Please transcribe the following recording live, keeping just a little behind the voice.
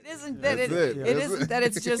isn't that it isn't that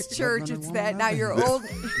it's just church. It's that now you're old.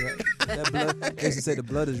 Yeah, that blood, they used to say the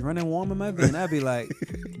blood is running warm in my vein. I'd be like,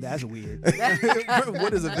 that's weird.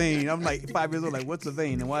 What is a vein? I'm like 5 years old. Like, what's a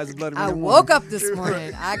vein? And why is the blood running warm? I woke up this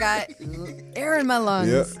morning. I got air in my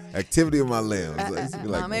lungs. Yep. Activity of my limbs. I used to be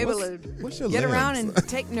like, I'm able what's to your get limbs? around and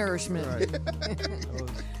take nourishment.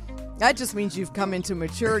 That just means you've come into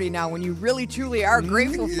maturity now. When you really, truly are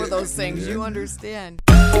grateful for those things, you understand.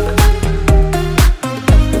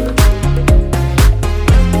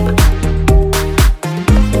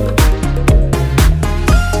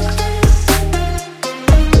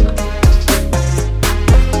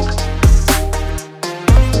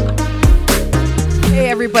 Hey,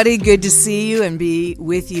 everybody. Good to see you and be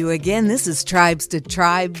with you again. This is Tribes to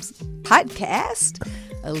Tribes podcast,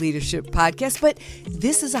 a leadership podcast, but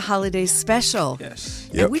this is a holiday special. Yes.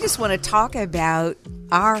 Yep. And we just want to talk about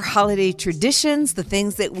our holiday traditions, the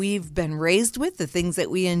things that we've been raised with, the things that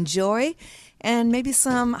we enjoy, and maybe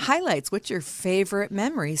some highlights. What's your favorite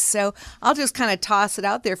memories? So I'll just kind of toss it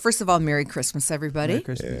out there. First of all, Merry Christmas, everybody. Merry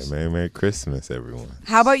Christmas. Yeah, Merry Christmas, everyone.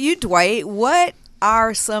 How about you, Dwight? What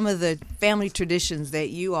are some of the family traditions that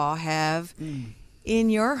you all have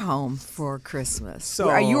in your home for Christmas?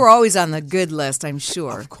 So- You were always on the good list, I'm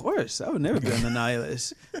sure. Of course. I would never be on the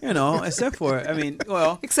nihilist, except for,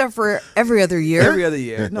 Except for every other year. every other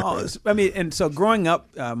year. No, and so growing up,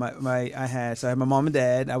 I had my mom and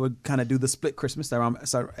dad. I would kind of do the split Christmas around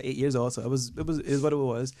 8 years old. So it was what it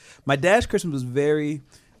was. My dad's Christmas was very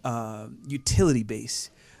utility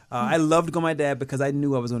based. I loved to go with my dad because I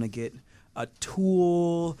knew I was going to get a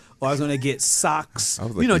tool, or I was going to get socks. I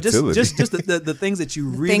was like, just the things that you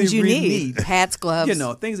really Things you really need. Hats, gloves.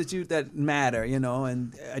 things that matter.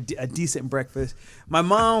 And a decent breakfast. My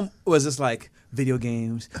mom was just like video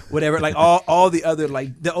games, whatever. Like all the other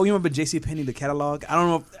you remember JCPenney, the catalog? I don't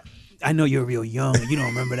know. I know you're real young. You don't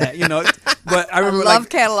remember that, But I remember love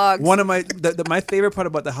catalogs. One of my favorite part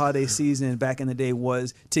about the holiday season back in the day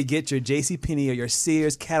was to get your JCPenney or your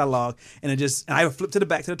Sears catalog, and I would flip to the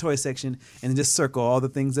back to the toy section and just circle all the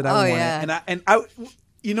things that I wanted. Yeah. And I,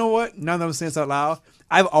 you know what? Now that I'm saying this out loud,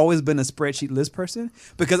 I've always been a spreadsheet list person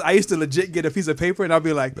because I used to legit get a piece of paper and I'll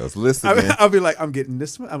be like, Those lists again. I'll be like, I'm getting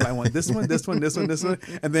this one. I want this one, this one, this one, this one,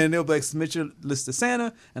 and then they'll be like, submit your list to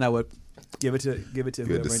Santa, and I would give it to You had whoever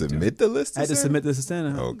to I need submit the list? I had to submit this to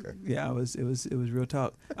Santa. Oh, okay. Yeah, it was real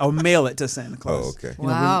talk. I'll mail it to Santa Claus. Oh, okay.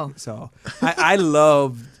 Wow. So I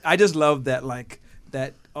just love that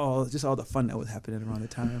just all the fun that was happening around the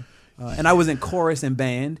time. And I was in chorus and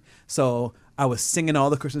band, so I was singing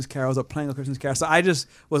all the Christmas carols or playing the Christmas carols. So I just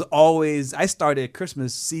was I started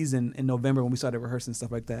Christmas season in November when we started rehearsing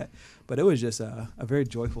stuff like that. But it was just a very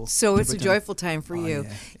joyful. So it's a time. joyful time for you.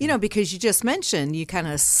 Yeah. Because you just mentioned you kind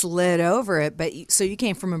of slid over it, but so you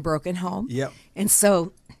came from a broken home. Yep. And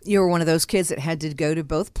so you were one of those kids that had to go to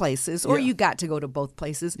both places, or Yeah. you got to go to both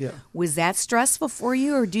places. Yeah. Was that stressful for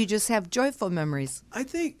you, or do you just have joyful memories? I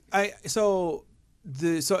think so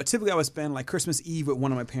typically I would spend like Christmas Eve with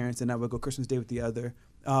one of my parents and I would go Christmas Day with the other.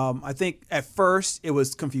 I think at first it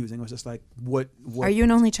was confusing. It was just like, what? Are you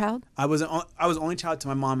an only child? I was only child to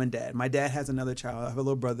my mom and dad. My dad has another child. I have a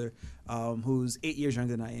little brother who's 8 years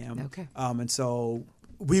younger than I am. Okay. And so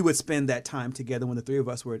we would spend that time together when the three of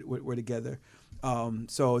us were together.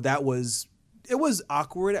 So it was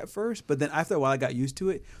awkward at first, but then after a while I got used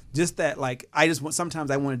to it. Just that,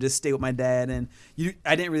 sometimes I wanted to just stay with my dad, and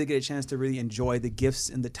I didn't really get a chance to really enjoy the gifts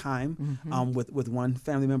and the time with one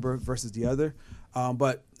family member versus the other.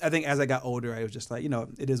 But I think as I got older, I was just like,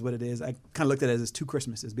 it is what it is. I kind of looked at it as 2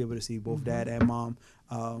 Christmases, be able to see both dad and mom.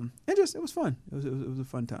 It was fun. It was a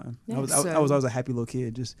fun time. Yeah, I was always a happy little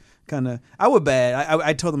kid. Just kind of, I was bad.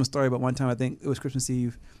 I told them a story about one time. I think it was Christmas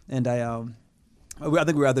Eve, and I think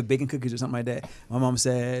we were either baking cookies or something like that. My mom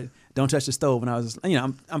said, "Don't touch the stove," and I was just,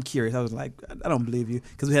 I'm curious. I was like, I don't believe you,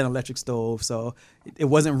 because we had an electric stove, so it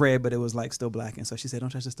wasn't red, but it was like still black. And so she said,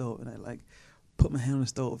 "Don't touch the stove," and I put my hand on the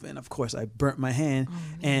stove, and of course I burnt my hand.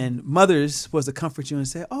 And mother's was to comfort you and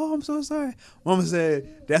say, "Oh, I'm so sorry." Mama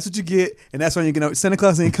said, "That's what you get, and that's why you get Santa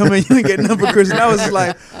Claus ain't coming. You ain't getting nothing for Christmas." And I was just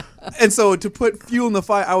like, and so to put fuel in the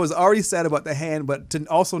fire, I was already sad about the hand, but to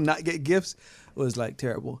also not get gifts was like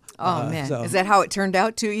terrible. Oh man, so is that how it turned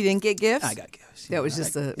out too? You didn't get gifts? I got gifts. That was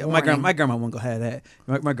just a my warning. grandma wasn't gonna have that.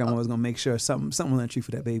 My grandma was gonna make sure something was on the tree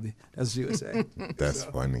for that baby. That's what she would say. That's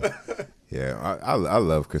funny. Yeah, I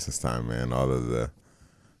love Christmas time, man. All of the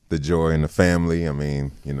joy in the family. I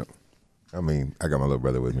got my little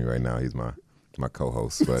brother with me right now. He's my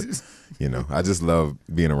co-host, but I just love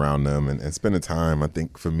being around them and spending time. I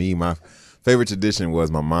think for me, my favorite tradition was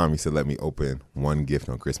my mom used to let me open one gift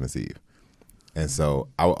on Christmas Eve. And so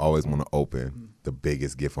I would always want to open the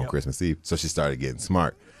biggest gift on Christmas Eve. So she started getting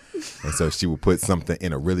smart. And so she would put something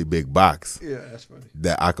in a really big box that's funny.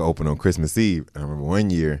 that I could open on Christmas Eve. And I remember one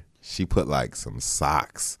year she put like some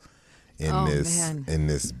socks in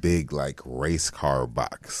this big like race car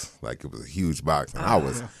box. Like it was a huge box. And I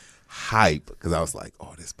was hype because I was like,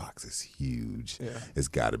 oh, this box is huge. It's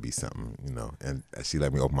got to be something, you know. And she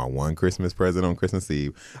let me open my one Christmas present on Christmas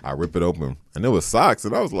Eve. I rip it open and it was socks.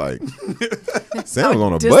 And I was like, Santa's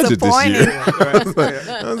on a budget this year.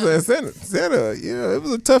 I was like, Santa, you know, it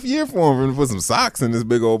was a tough year for him to put some socks in this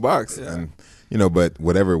big old box. And, you know, but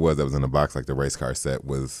whatever it was that was in the box, like the race car set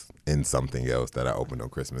was in something else that I opened on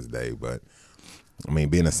Christmas Day. But, I mean,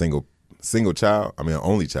 being a single child, I mean, an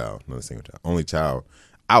only child, not a single child, only child,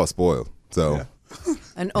 I was spoiled. So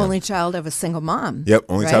an only child of a single mom. Yep,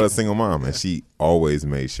 only right? child of a single mom. And she always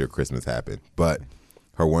made sure Christmas happened. But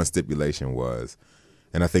her one stipulation was,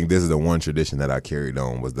 and I think this is the one tradition that I carried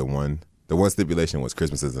on, was the one stipulation was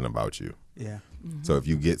Christmas isn't about you. Yeah. Mm-hmm. So if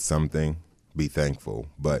you get something, be thankful.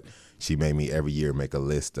 But she made me every year make a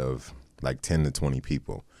list of like 10 to 20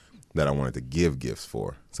 people that I wanted to give gifts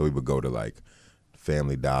for. So we would go to like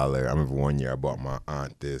Family Dollar. I remember one year I bought my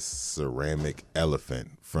aunt this ceramic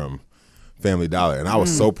elephant from Family Dollar, and I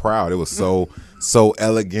was so proud. It was so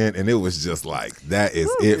elegant, and it was just like, that is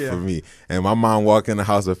it for me. And my mom walked in the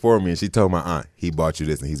house before me, and she told my aunt, he bought you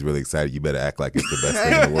this, and he's really excited. You better act like it's the best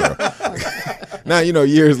thing in the world. Now, you know,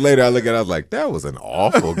 years later, I look at it, I was like, that was an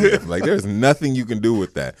awful gift. Like, there's nothing you can do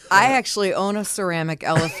with that. I actually own a ceramic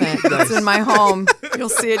elephant. It's in my home. You'll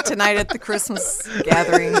see it tonight at the Christmas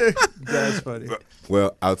gathering. That's funny.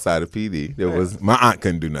 Well, outside of PD, there was, my aunt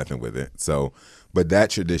couldn't do nothing with it. So, but that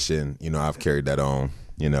tradition, you know, I've carried that on,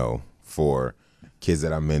 you know, for kids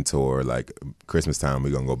that I mentor. Like Christmas time, we're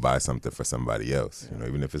going to go buy something for somebody else, you know,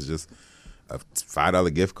 even if it's just a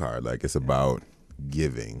 $5 gift card. Like, it's about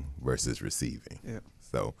giving versus receiving. Yeah.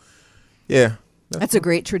 So, yeah. That's a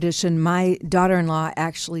great tradition. My daughter-in-law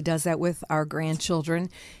actually does that with our grandchildren,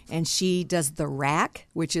 and she does the rack,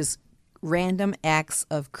 which is random acts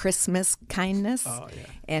of Christmas kindness,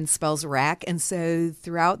 and spells rack. And so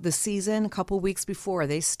throughout the season, a couple weeks before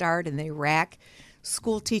they start, and they rack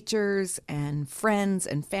school teachers and friends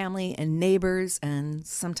and family and neighbors and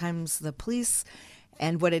sometimes the police.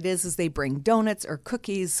 And what it is they bring donuts or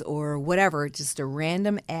cookies or whatever, just a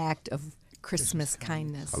random act of Christmas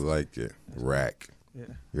kindness. I like it. Rack. Yeah.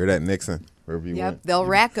 You heard that, Nixon? Wherever you Yep, went. they'll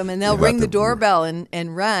rack them and they'll You ring got the the- doorbell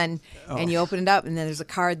and run, and you open it up, and then there's a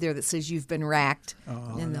card there that says you've been racked,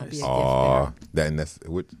 and there'll be a gift Oh, that's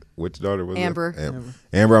which daughter was Amber.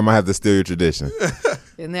 it? Amber, I might have to steal your tradition. there.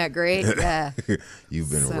 Isn't that great? Yeah. You've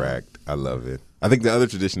been So- racked. I love it. I think the other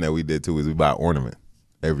tradition that we did too is we buy an ornament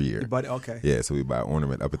every year. But okay. Yeah, so we buy an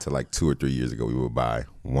ornament. Up until like 2 or 3 years ago, we would buy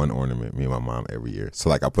one ornament, me and my mom, every year. So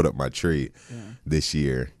like I put up my tree this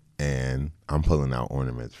year, and I'm pulling out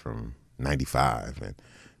ornaments from 95 and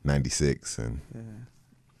 96, and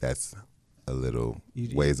that's a little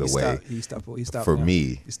ways away You stop for now.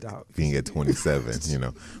 me You stop. being at 27. You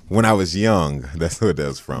know, when I was young, that's where that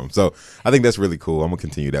was from. So I think that's really cool. I'm gonna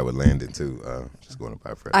continue that with Landon too. Just going to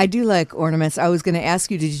buy for. I do like ornaments. I was going to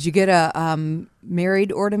ask you, did you get a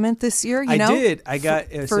married ornament this year? You I know? did. I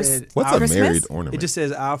got it. First Said, What's our- a Christmas? married ornament? It just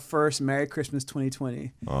says our first Merry Christmas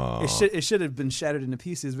 2020. Oh. It should have been shattered into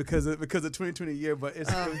pieces because of 2020 year, but it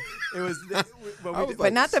was.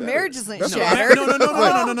 But not the marriage isn't That's shattered.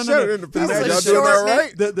 No. Shattered into pieces. That Y'all was doing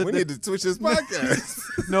that short. right? We need to switch this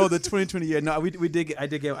podcast. No, the 2020 year. No, we did get. I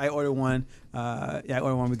did get. I ordered one. I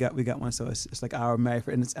ordered one. We got one. So it's like our Merry,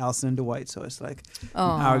 and it's Allison and Dwight. So it's like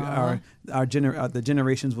the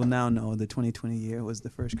generations will now know the 2020 year was the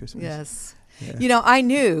first Christmas. Yes. Yeah. You know, I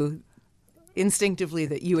knew instinctively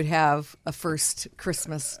that you would have a first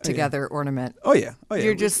Christmas together ornament. Oh yeah.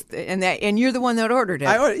 You're just and you're the one that ordered it.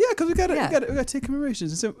 I ordered. Yeah, because we got 10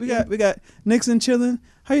 commemorations. And so we got Nixon chilling.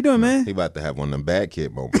 How you doing, man? He about to have one of them bad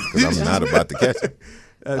kid moments because I'm not about to catch him.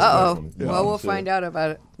 Uh-oh. Yeah, Well, we'll I'm sure. find out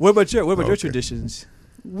about it. What about your Okay. traditions?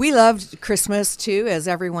 We loved Christmas too, as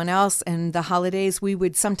everyone else, and the holidays. We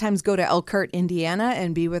would sometimes go to Elkhart, Indiana,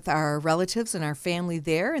 and be with our relatives and our family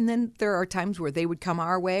there. And then there are times where they would come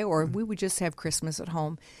our way, or we would just have Christmas at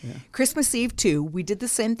home. Christmas Eve too, we did the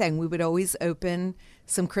same thing. We would always open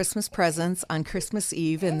some Christmas presents on Christmas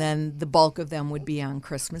Eve, and then the bulk of them would be on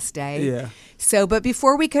Christmas Day. Yeah. So, but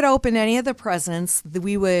before we could open any of the presents,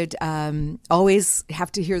 we would always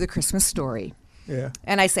have to hear the Christmas story. Yeah.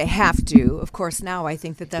 And I say have to. Of course, now I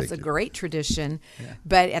think that that's Thank a you. great tradition.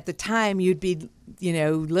 But at the time, you'd be,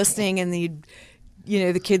 listening, and you'd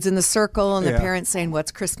the kids in the circle and the Yeah. parents saying,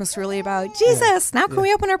 "What's Christmas really about?" Jesus, now can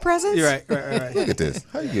we open our presents? You're right. Look at this.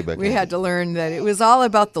 How you get back? We in? had to learn that it was all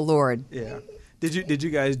about the Lord. Yeah. Did you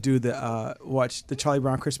guys do the watch the Charlie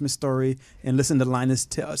Brown Christmas Story and listen to Linus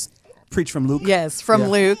preach from Luke? Yes, from Yeah.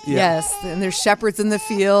 Luke. Yeah. Yes, and there's shepherds in the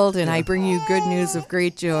field, and I bring you good news of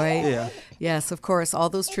great joy. Yeah. Yes, of course, all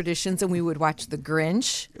those traditions, and we would watch The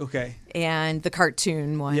Grinch Okay. and the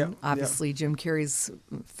cartoon one. Yep, Obviously, Jim Carrey's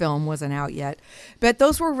film wasn't out yet, but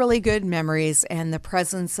those were really good memories, and the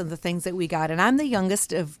presents and the things that we got. And I'm the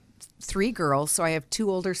youngest of 3 girls, so I have 2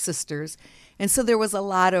 older sisters. And so there was a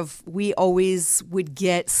lot of, we always would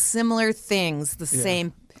get similar things, the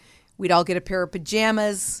same. We'd all get a pair of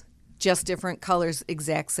pajamas, just different colors,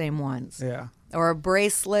 exact same ones. Yeah. Or a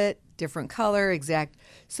bracelet, different color, exact.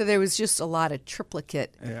 So there was just a lot of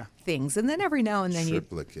triplicate things. And then every now and then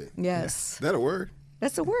Triplicate. Yes. Is that a word?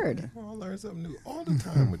 That's a word. Oh, I learn something new all the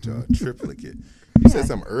time with y'all. Triplicate. You said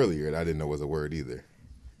something earlier that I didn't know was a word either.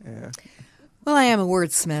 Yeah. Well, I am a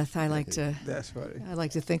wordsmith. I like That's funny.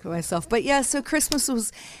 to think of myself. But yeah, so Christmas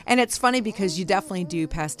was, and it's funny because you definitely do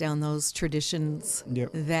pass down those traditions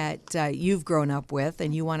Yep. that you've grown up with,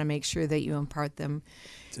 and you want to make sure that you impart them.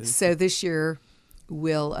 So this year,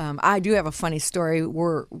 I do have a funny story.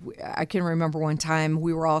 I can remember one time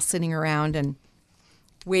we were all sitting around and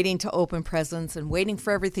waiting to open presents and waiting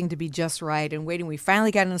for everything to be just right and waiting. We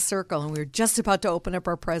finally got in a circle and we were just about to open up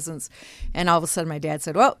our presents. And all of a sudden my dad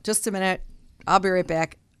said, "Well, just a minute. I'll be right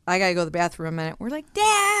back. I got to go to the bathroom a minute." We're like,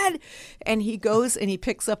 "Dad!" And he goes and he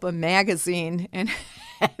picks up a magazine and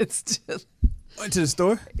it's just Went to the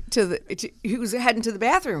store? he was heading to the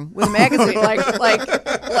bathroom with a magazine.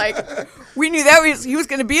 like we knew that he was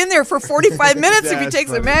going to be in there for 45 minutes if he That's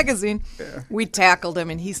takes a funny. magazine. Yeah. We tackled him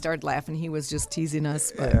and he started laughing. He was just teasing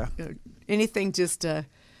us. But anything just to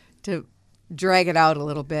drag it out a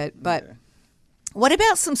little bit. But what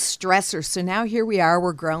about some stressors? So now here we are.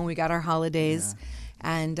 We're grown. We got our holidays.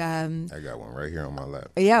 And I got one right here on my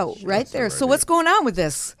lap. right there. So what's going on with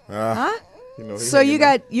this? Huh? So you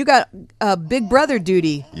you got big brother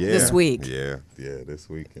duty this week. Yeah, this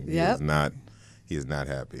week, and Yep. he is not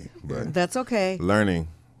happy. But That's okay. learning,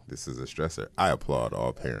 this is a stressor. I applaud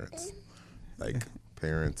all parents, like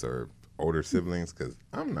parents or older siblings, because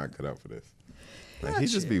I'm not cut out for this. Like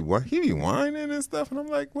he be whining and stuff, and I'm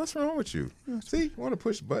like, what's wrong with you? See, you want to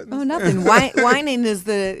push buttons? Oh, nothing. Whining is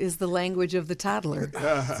the language of the toddler.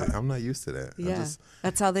 See, I'm not used to that. Yeah,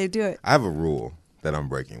 that's how they do it. I have a rule that I'm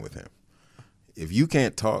breaking with him. If you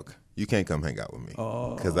can't talk, you can't come hang out with me.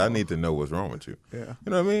 Because I need to know what's wrong with you. Yeah.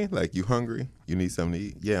 You know what I mean? Like, you hungry? You need something to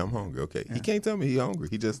eat? Yeah, I'm hungry. Okay. He can't tell me he's hungry.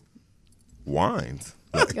 He just whines.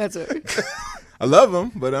 Like, That's it. I love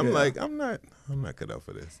him, but I'm like, I'm not cut out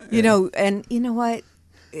for this. And you know what?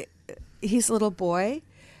 He's a little boy.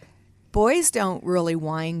 Boys don't really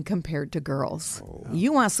whine compared to girls.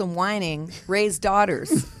 You want some whining, raise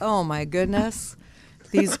daughters. Oh, my goodness.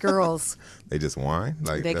 These girls. They just whine?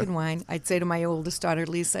 Like They that? can whine. I'd say to my oldest daughter,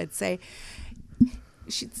 Lisa, I'd say,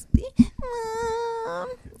 Mom.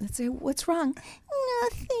 I'd say, "What's wrong?"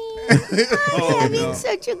 "Nothing. I'm having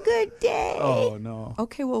such a good day." Oh, no.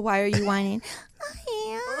 Okay, well, why are you whining?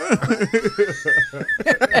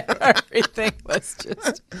 Everything was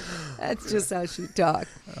that's just how she talked.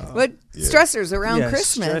 But stressors around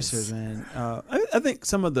Christmas. Stressors, man. I think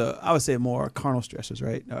some of I would say more carnal stressors,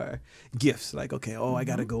 right? Gifts, like, okay, I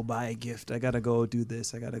got to go buy a gift. I got to go do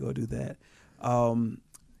this. I got to go do that.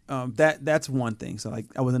 That's one thing. So like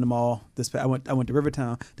I was in the mall I went to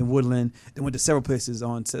Rivertown, then Woodland, then went to several places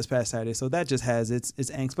on this past Saturday. So that just has its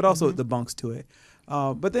angst, but also the bunks to it.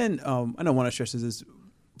 But then I know one of the stresses is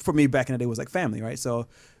for me back in the day was like family, right? So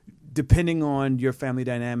depending on your family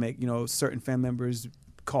dynamic, certain family members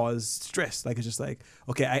cause stress. Like it's just like,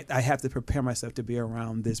 okay, I have to prepare myself to be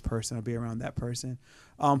around this person or be around that person.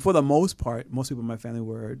 For the most part, most people in my family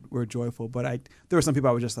were joyful, but there were some people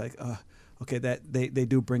I was just like, okay, that they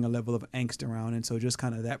do bring a level of angst around, and so just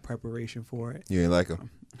kind of that preparation for it. You ain't like them?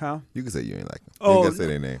 How? You can say you ain't like them. Oh, you can say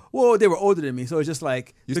their name. Well, they were older than me, so it's just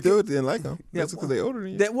like You still didn't like them. Yeah, That's because they older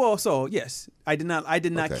than you. So yes, I did not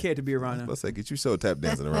Okay. care to be around them. Let's say, get you so tap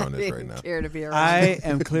dancing around this right now. Care to be around. I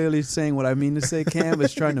am clearly saying what I mean to say. Cam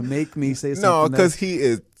is trying to make me say something. No, because he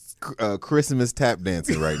is Christmas tap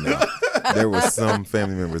dancing right now. There were some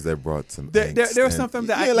family members that brought some. There were some family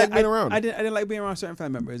that I like being around. I didn't like being around certain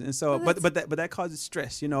family members, and so but that causes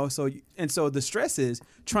stress, So the stress is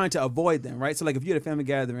trying to avoid them, right? So like if you're at a family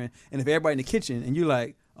gathering and if everybody in the kitchen and you're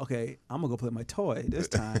like, okay, I'm gonna go play my toy this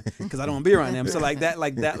time because I don't want to be around them. So like that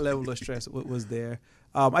level of stress was there.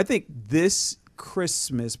 I think this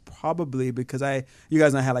Christmas probably because you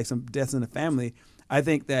guys and I had like some deaths in the family. I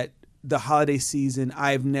think that the holiday season,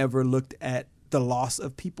 I've never looked at the loss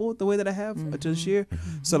of people the way that I have this year.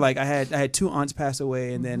 So like I had 2 aunts pass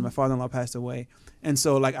away, and then my father-in-law passed away. And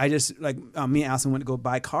so like I just like me and Allison went to go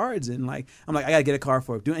buy cards, and like I'm like I gotta get a card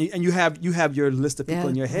for it. And you have your list of people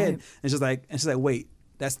in your head, and she's like wait,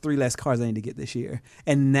 that's 3 less cards I need to get this year,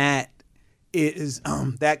 and that is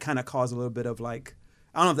that kind of caused a little bit of like,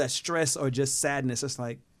 I don't know if that's stress or just sadness. It's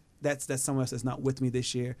like that's someone else that's not with me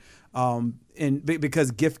this year, and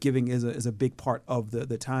because gift giving is a big part of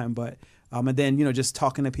the time, but. And then, just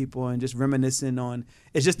talking to people and just reminiscing on,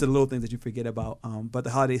 it's just the little things that you forget about. But the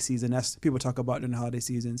holiday season, that's people talk about during the holiday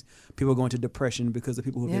seasons. People go into depression because of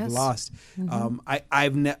people who they've lost.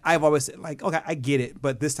 I've always said like, okay, I get it,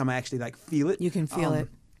 but this time I actually like feel it. You can feel it.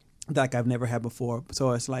 Like I've never had before.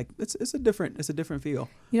 So it's like, it's a different feel.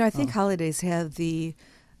 I think holidays have the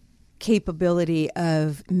capability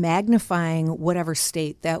of magnifying whatever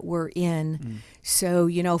state that we're in. So,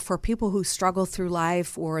 for people who struggle through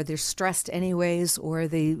life, or they're stressed anyways, or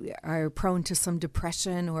they are prone to some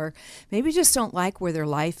depression, or maybe just don't like where their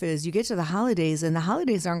life is, you get to the holidays and the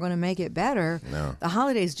holidays aren't going to make it better. No. The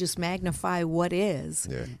holidays just magnify what is.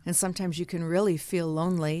 Yeah. And sometimes you can really feel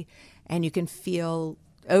lonely, and you can feel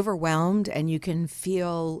overwhelmed, and you can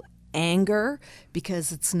feel anger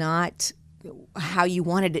because it's not how you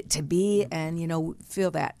wanted it to be, and feel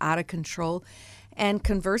that out of control. And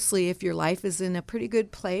conversely, if your life is in a pretty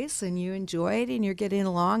good place and you enjoy it and you're getting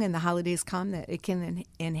along and the holidays come, that it can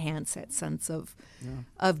enhance that sense of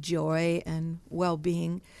joy and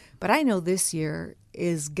well-being. But I know this year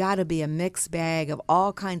is got to be a mixed bag of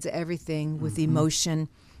all kinds of everything with emotion,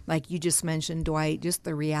 like you just mentioned, Dwight, just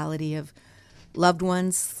the reality of loved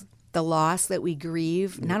ones, the loss that we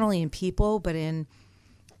grieve, not only in people but in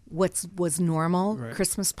what was normal,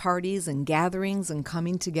 Christmas parties and gatherings and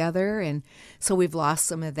coming together. And so we've lost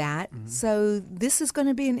some of that. So this is going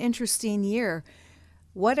to be an interesting year.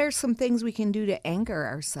 What are some things we can do to anchor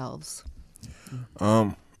ourselves?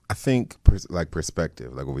 I think like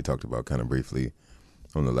perspective, like what we talked about kind of briefly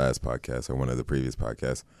on the last podcast or one of the previous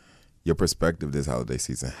podcasts, your perspective this holiday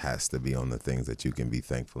season has to be on the things that you can be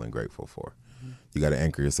thankful and grateful for. You got to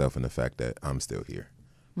anchor yourself in the fact that I'm still here.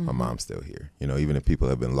 My mom's still here. Even if people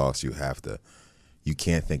have been lost, you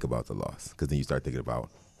can't think about the loss, because then you start thinking about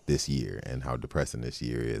this year and how depressing this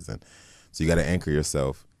year is. And so you got to anchor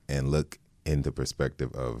yourself and look into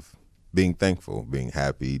perspective of being thankful, being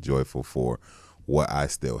happy, joyful for what I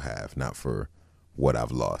still have, not for what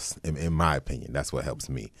I've lost. In my opinion, that's what helps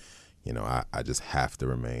me. I just have to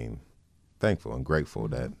remain thankful and grateful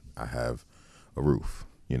that I have a roof.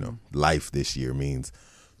 Life this year means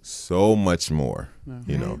so much more.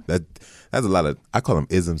 That's a lot of, I call them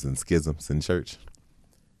isms and schisms in church.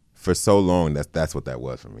 For so long, that's what that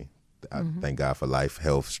was for me. I thank God for life,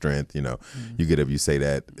 health, strength. You get up, you say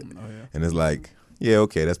that, and it's like, yeah,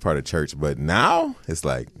 okay, that's part of church. But now it's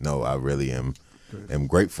like, no, I really am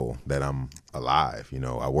grateful that I'm alive.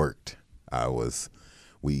 I worked.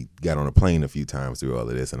 We got on a plane a few times through all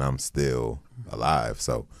of this, and I'm still alive.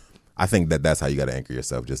 So I think that's how you got to anchor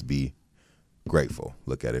yourself. Just be grateful.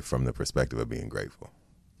 Look at it from the perspective of being grateful.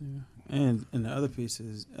 Yeah. And the other piece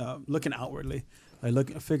is looking outwardly,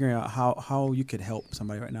 like figuring out how you could help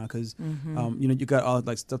somebody right now, because you got all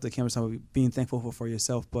like stuff that Cam was talking about, being thankful for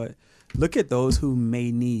yourself, but look at those who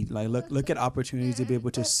may need. Like look at opportunities to be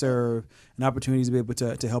able to serve and opportunities to be able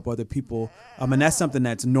to help other people. And that's something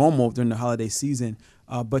that's normal during the holiday season.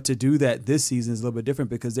 But to do that this season is a little bit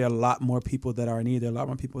different, because there are a lot more people that are in need. There are a lot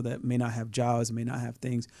more people that may not have jobs, may not have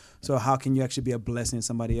things. So how can you actually be a blessing to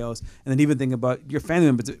somebody else? And then even think about your family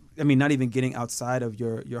members. I mean, not even getting outside of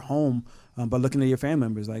your home, but looking at your family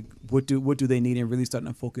members. Like what do they need, and really starting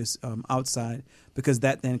to focus outside, because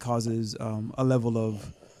that then causes a level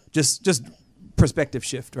of just perspective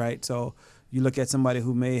shift, right? So you look at somebody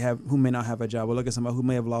who may not have a job, or look at somebody who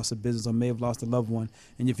may have lost a business or may have lost a loved one,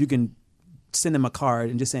 and if you can send them a card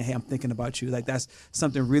and just saying, hey, I'm thinking about you. Like that's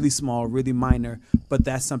something really small, really minor, but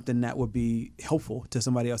that's something that would be helpful to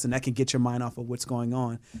somebody else, and that can get your mind off of what's going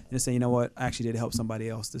on and say, you know what, I actually did help somebody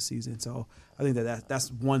else this season. So I think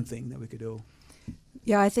that's one thing that we could do.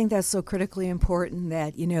 Yeah, I think that's so critically important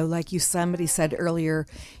that, like somebody said earlier,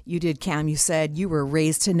 you did, Cam, you said you were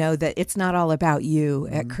raised to know that it's not all about you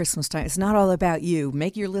at Christmas time. It's not all about you.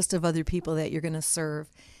 Make your list of other people that you're going to serve.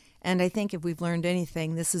 And I think if we've learned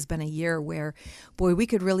anything, this has been a year where, boy, we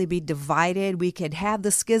could really be divided. We could have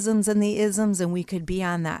the schisms and the isms, and we could be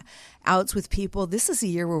on the outs with people. This is a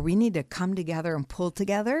year where we need to come together and pull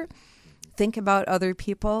together think about other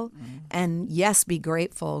people, and yes, be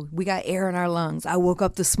grateful. We got air in our lungs. I woke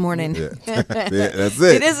up this morning. Yeah. Yeah, that's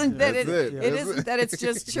it. It isn't that That's it it. isn't that it's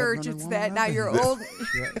just church. running It's warm that in now my you're veins. old.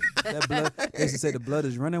 Yeah. That blood, they used to say the blood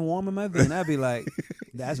is running warm in my vein. I'd be like,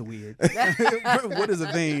 that's weird. What is a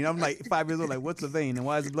vein? I'm like 5 years old. Like, what's a vein? And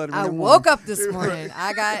why is the blood I running warm? woke up this morning.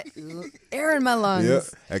 I got air in my lungs.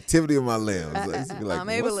 Yeah, activity of my limbs. I used to be like, I'm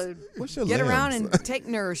able what's to your get limbs? around and take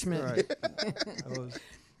nourishment. Right. I was-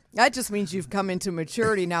 That just means you've come into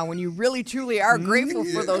maturity now. When you really truly are grateful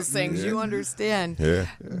for those things, you understand. Yeah.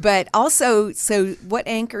 But also, so what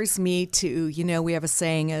anchors me to, we have a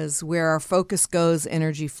saying is where our focus goes,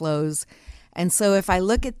 energy flows. And so if I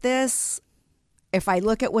look at this, if I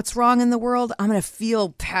look at what's wrong in the world, I'm going to feel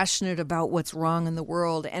passionate about what's wrong in the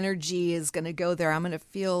world. Energy is going to go there. I'm going to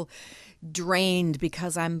feel drained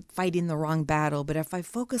because I'm fighting the wrong battle. But if I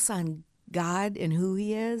focus on God and who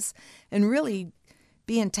He is and really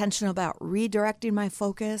be intentional about redirecting my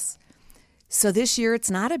focus. So this year, it's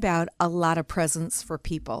not about a lot of presents for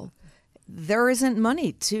people. There isn't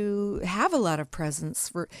money to have a lot of presents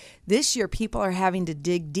for this year. People are having to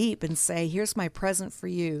dig deep and say, here's my present for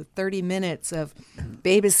you, 30 minutes of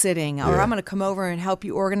babysitting, or Yeah. I'm going to come over and help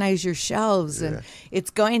you organize your shelves. And it's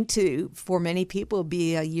going to, for many people,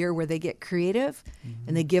 be a year where they get creative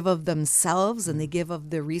and they give of themselves and they give of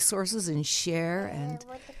their resources and share. And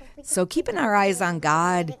so keeping our eyes on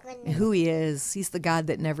God and who He is, He's the God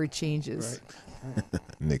that never changes.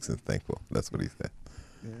 Nixon's thankful. That's what he said.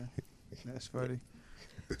 Yeah, that's funny.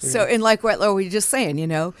 So, and like what we were just saying,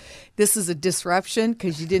 this is a disruption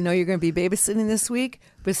because you didn't know you're going to be babysitting this week,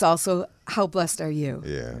 but it's also how blessed are you?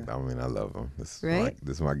 Yeah, I mean, I love him. This Right?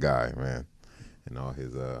 this is my guy, man. And all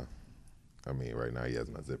his, right now he has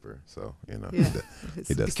my zipper, so, Yeah. he does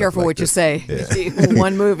Be stuff careful like what you this. say. Yeah.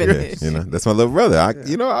 One move and Yeah, that's my little brother.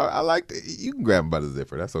 I like to, you can grab him by the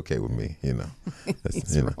zipper. That's okay with me, That's, He's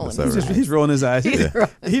that's rolling all his right. He's rolling his eyes. Yeah.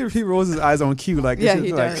 He rolls his eyes on cue. Like, Yeah, it's he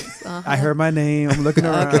just like, does. Uh-huh. I heard my name. I'm looking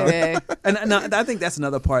around. Okay. And I think that's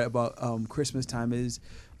another part about Christmas time is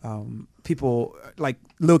people like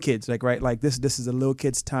little kids, like, right? Like this is a little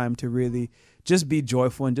kid's time to really just be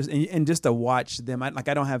joyful and just to watch them. I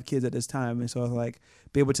don't have kids at this time, and so I was like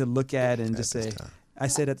be able to look at and just At say, this time. I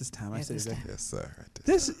said at this time. I At said this exactly. Yes, sir. Right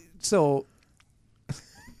there. This so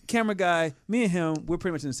camera guy, me and him, we're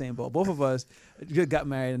pretty much in the same boat. Both of us just got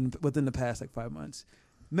married within the past 5 months.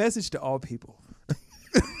 Message to all people.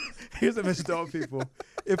 Here's a message to all people.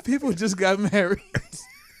 If people just got married,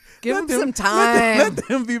 Give let them some let time. let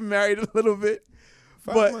them be married a little bit.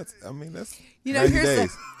 5 But- months. I mean, that's You know, 90 here's the-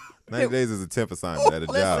 days. 90 days is a temp assignment at a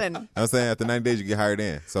job. Listen. I'm saying after 90 days you get hired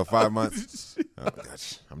in. So 5 months. Oh,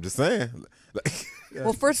 gosh. I'm just saying.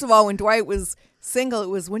 Well, first of all, when Dwight was single, it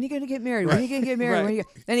was, when are you going to get married? When are you going to get married? Right. When are you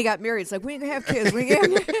Then he got married. It's like, when are you going to have kids? When are you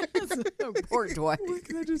going to have kids? Poor Dwight.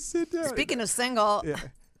 Can I just sit down? Speaking of single, Yeah.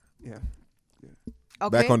 Yeah.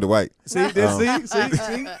 okay. Back on Dwight. See,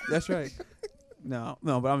 see, that's right. No,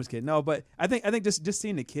 but I'm just kidding. No, but I think just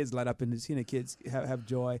seeing the kids light up and seeing the kids have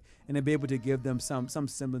joy and then be able to give them some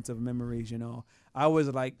semblance of memories. I was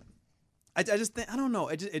like, I just think, I don't know.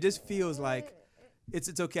 It just feels like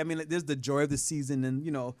it's okay. I mean, like, there's the joy of the season, and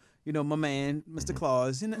my man, Mr.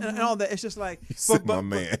 Claus, and all that. It's just like, said my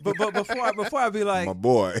man. But before I be like, My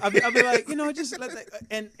boy. I'll be like, just let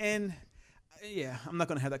that and. Yeah, I'm not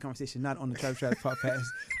going to have that conversation, not on the Tribe Trash podcast,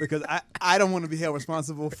 because I don't want to be held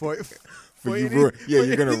responsible for You any- ruin, yeah, for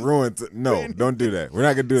you're gonna any- ruin. No, don't do that. We're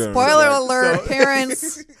not gonna do that. Spoiler Right. alert, So-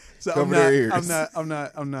 parents. So Cover their ears. I'm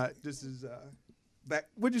not. This is back.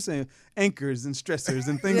 What you saying? Anchors and stressors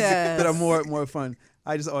and things Yes. that are more fun.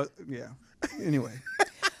 I just yeah. Anyway,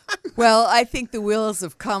 Well, I think the wheels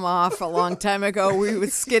have come off a long time ago. We were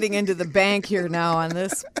skidding into the bank here now on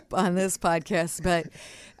this podcast,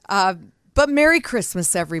 but Merry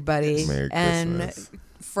Christmas, everybody. Merry and Christmas.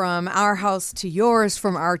 from our house to yours,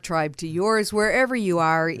 from our tribe to yours, wherever you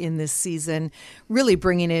are in this season, really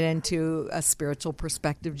bringing it into a spiritual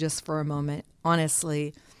perspective just for a moment.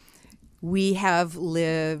 Honestly, we have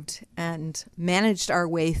lived and managed our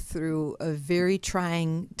way through a very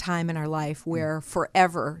trying time in our life where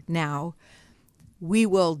forever now we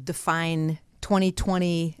will define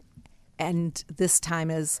 2020 and this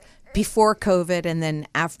time as before COVID and then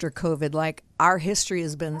after COVID. Like, our history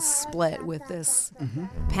has been split with this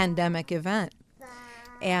pandemic event.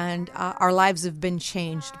 And our lives have been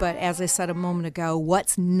changed. But as I said a moment ago,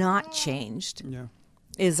 what's not changed yeah.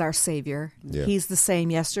 is our Savior. Yeah. He's the same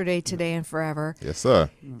yesterday, today, and forever. Yes, sir.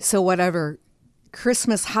 So whatever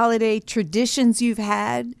Christmas holiday traditions you've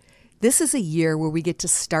had, this is a year where we get to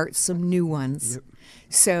start some new ones. Yep.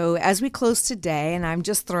 So as we close today, and I'm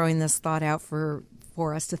just throwing this thought out for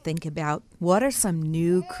for us to think about what are some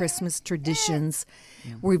new Christmas traditions.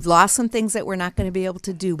 We've lost some things that we're not going to be able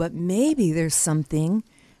to do, but maybe there's something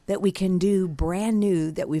that we can do brand new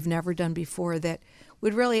that we've never done before that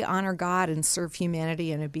would really honor God and serve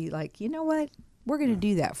humanity, and it'd be like, you know what? We're going to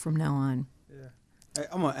do that from now on.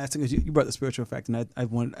 I'm gonna ask because you brought the spiritual fact, and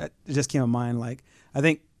it just came to mind. Like, I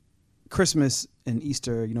think Christmas and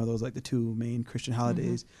Easter, those like the two main Christian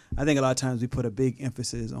holidays. I think a lot of times we put a big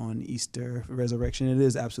emphasis on Easter resurrection. It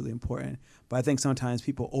is absolutely important, but I think sometimes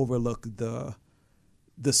people overlook the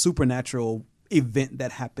supernatural event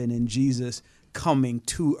that happened in Jesus coming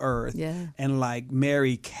to earth, and like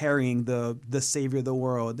Mary carrying the Savior of the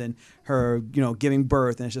world, and her giving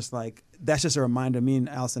birth, and it's just like that's just a reminder. Me and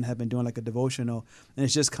Allison have been doing like a devotional, and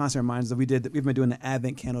it's just constant reminders that we've been doing the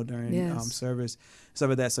Advent candle during service, stuff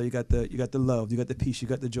like that. So you got the love, you got the peace, you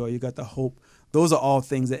got the joy, you got the hope. Those are all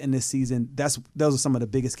things that in this season, those are some of the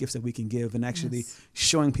biggest gifts that we can give, and actually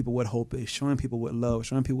showing people what hope is, showing people what love,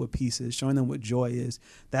 showing people what peace is, showing them what joy is.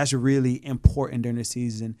 That's really important during this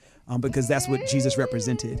season, because that's what Jesus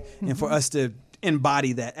represented, and for us to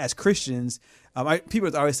embody that as Christians.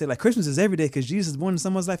 People always say like Christmas is every day because Jesus is born in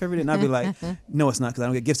someone's life every day, and I'd be like, no, it's not, because I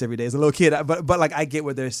don't get gifts every day as a little kid. But like I get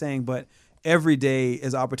what they're saying, but every day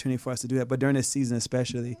is an opportunity for us to do that. But during this season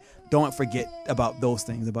especially, don't forget about those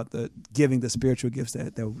things, about the giving the spiritual gifts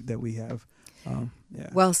that we have.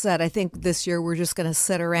 Well said. I think this year we're just going to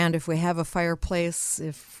sit around, if we have a fireplace,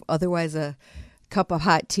 if otherwise a cup of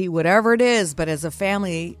hot tea, whatever it is. But as a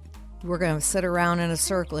family, we're going to sit around in a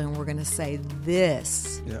circle and we're going to say,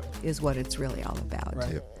 this is what it's really all about.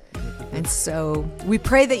 Right. And so we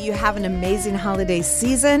pray that you have an amazing holiday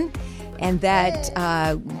season, and that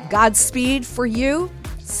Godspeed for you,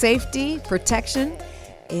 safety, protection.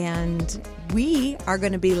 And we are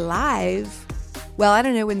going to be live. Well, I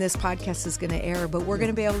don't know when this podcast is going to air, but we're going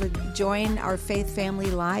to be able to join our faith family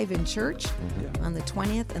live in church on the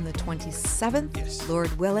 20th and the 27th,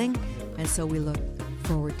 Lord willing. And so we look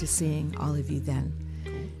forward to seeing all of you then.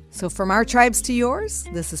 So from our tribes to yours,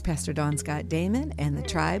 this is Pastor Dawn Scott Damon and the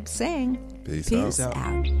tribe saying, Peace out.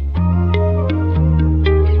 out.